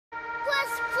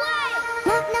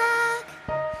Knock knock,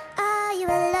 are you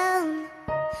alone?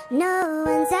 No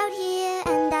one's out here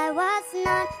and I was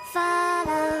not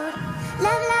followed.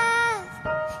 Love, love,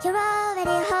 you're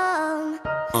already home.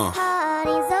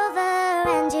 Party's over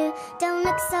and you don't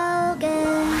look so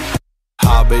good.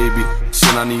 Ha baby,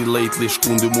 sina një lately,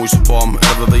 shkundi muj spam,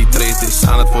 edhe dhe I treti,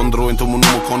 sanet po ndrojnë të më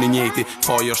nuk koni njeti,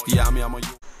 foj është jam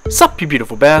ju. Sup you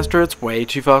beautiful bastards, Way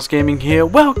Too Fast Gaming here,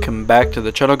 welcome back to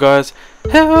the channel guys.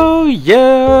 Hell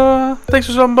yeah! Thanks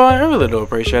for stopping by, I really do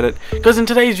appreciate it. Guys, in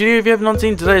today's video, if you have not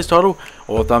seen today's title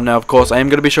or thumbnail, of course, I am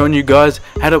going to be showing you guys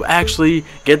how to actually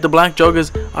get the black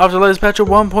joggers after the latest patch of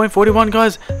 1.41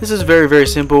 guys. This is very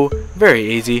simple, very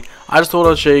easy. I just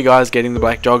thought I'd show you guys getting the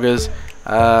black joggers.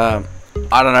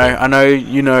 I don't know, I know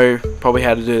you know probably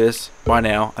how to do this by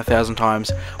now 1,000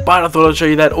 times, but I thought I'd show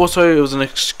you that. Also, it was an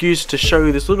excuse to show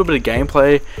you this little bit of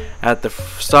gameplay at the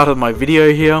start of my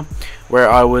video here, where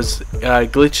I was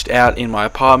glitched out in my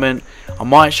apartment. I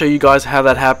might show you guys how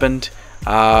that happened.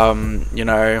 You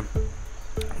know,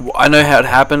 I know how it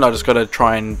happened, I just gotta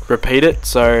try and repeat it,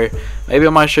 so maybe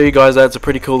I might show you guys that. It's a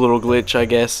pretty cool little glitch, I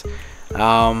guess.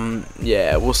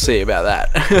 Yeah, we'll see about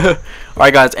that.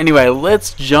 Alright guys, anyway,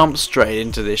 let's jump straight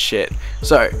into this shit.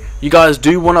 So, you guys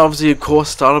do want to obviously of course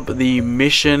start up the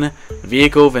mission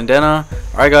vehicle vendetta.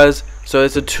 Alright guys, so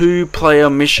it's a 2-player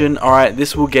mission. Alright,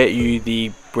 this will get you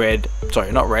the red,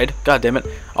 sorry not red, god damn it.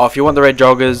 Oh, if you want the red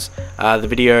joggers, the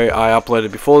video I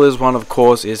uploaded before this one of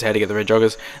course is how to get the red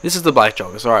joggers. This is the black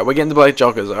joggers. Alright, we're getting the black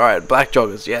joggers. Alright, black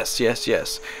joggers,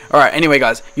 yes. Alright, anyway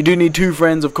guys, you do need 2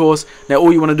 friends of course. Now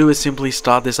all you want to do is simply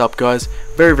start this up guys.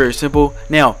 Very simple.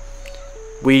 Now,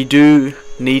 we do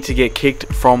need to get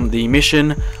kicked from the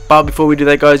mission, but before we do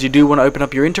that guys, you do want to open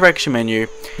up your interaction menu,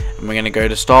 and we're going to go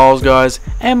to styles guys,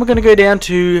 and we're going to go down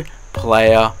to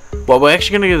player. Well, we're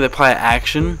actually going to go to the player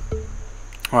action,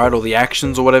 alright, or the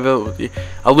actions or whatever. The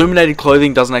illuminated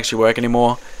clothing doesn't actually work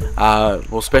anymore,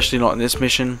 well, especially not in this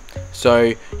mission.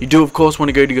 So you do of course want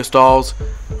to go to your styles.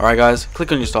 Alright guys,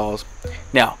 click on your styles.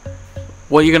 Now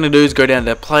what you're going to do is go down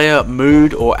to player,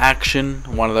 mood, or action,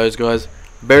 one of those guys.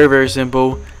 Very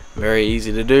simple, very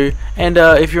easy to do. And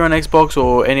if you're on Xbox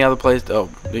or any other place,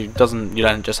 you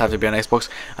don't just have to be on Xbox,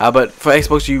 but for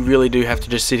Xbox you really do have to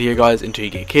just sit here guys until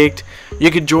you get kicked. You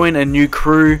could join a new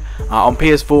crew. On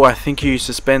PS4 I think you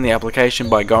suspend the application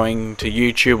by going to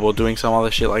YouTube or doing some other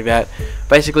shit like that.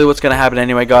 Basically what's going to happen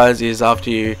anyway guys is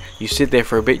after you sit there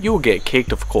for a bit, you will get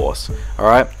kicked of course.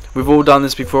 Alright, we've all done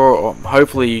this before, or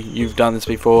hopefully you've done this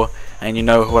before and you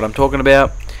know what I'm talking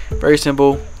about. Very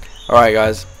simple. Alright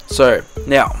guys, so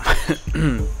now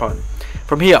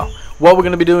from here what we're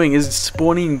going to be doing is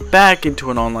spawning back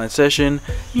into an online session.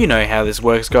 You know how this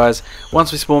works guys.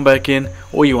 Once we spawn back in,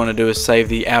 all you want to do is save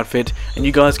the outfit, and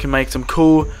you guys can make some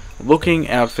cool looking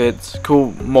outfits,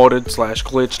 cool modded /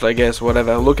 glitched I guess,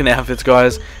 whatever looking outfits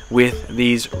guys, with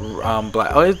these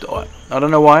black, I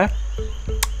don't know why,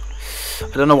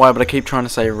 but I keep trying to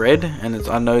say red, and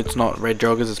I know it's not red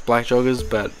joggers, it's black joggers,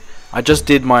 but I just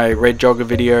did my red jogger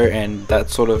video and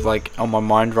that's sort of like on my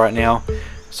mind right now,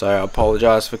 so I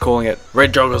apologize for calling it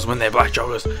red joggers when they're black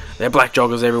joggers. They're black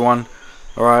joggers everyone.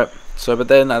 Alright, so but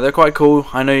then they're quite cool.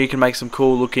 I know you can make some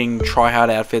cool looking try hard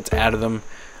outfits out of them.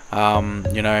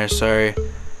 You know, so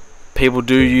people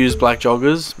do use black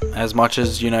joggers as much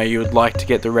as, you know, you would like to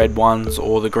get the red ones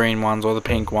or the green ones or the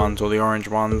pink ones or the orange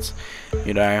ones,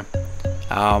 you know.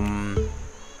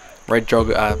 Red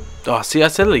jogger, oh see I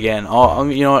said it again. Oh,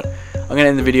 you know what, I'm gonna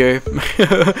end the video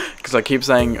because I keep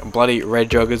saying bloody red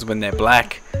joggers when they're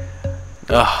black.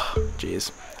 Ugh,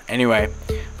 jeez. Anyway,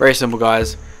 very simple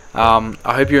guys. I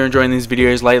hope you're enjoying these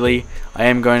videos lately. I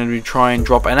am going to try and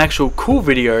drop an actual cool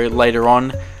video later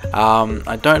on.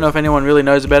 I don't know if anyone really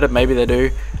knows about it, maybe they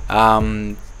do.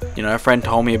 You know, a friend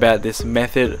told me about this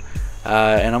method,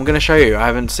 and I'm going to show you. I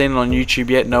haven't seen it on YouTube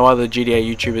yet. No other GTA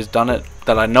YouTubers done it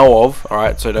that I know of.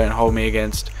 Alright, so don't hold me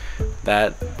against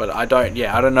that. But I don't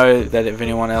know that if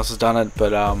anyone else has done it,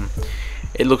 but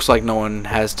it looks like no one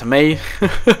has to me.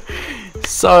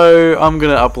 So I'm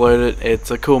going to upload it. It's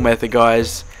a cool method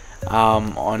guys,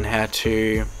 on how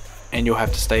to, and you'll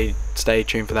have to stay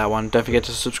tuned for that one. Don't forget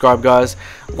to subscribe guys,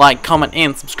 like, comment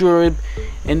and subscribe,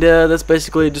 and that's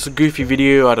basically just a goofy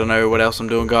video. I don't know what else I'm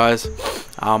doing guys.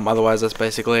 Otherwise that's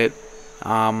basically it.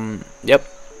 Yep,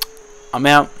 I'm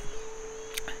out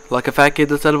like a fat kid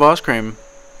that's out of ice cream.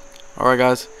 Alright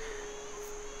guys,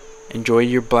 enjoy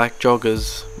your black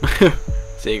joggers.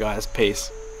 See you guys,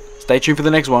 peace. Stay tuned for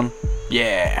the next one.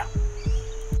 Yeah.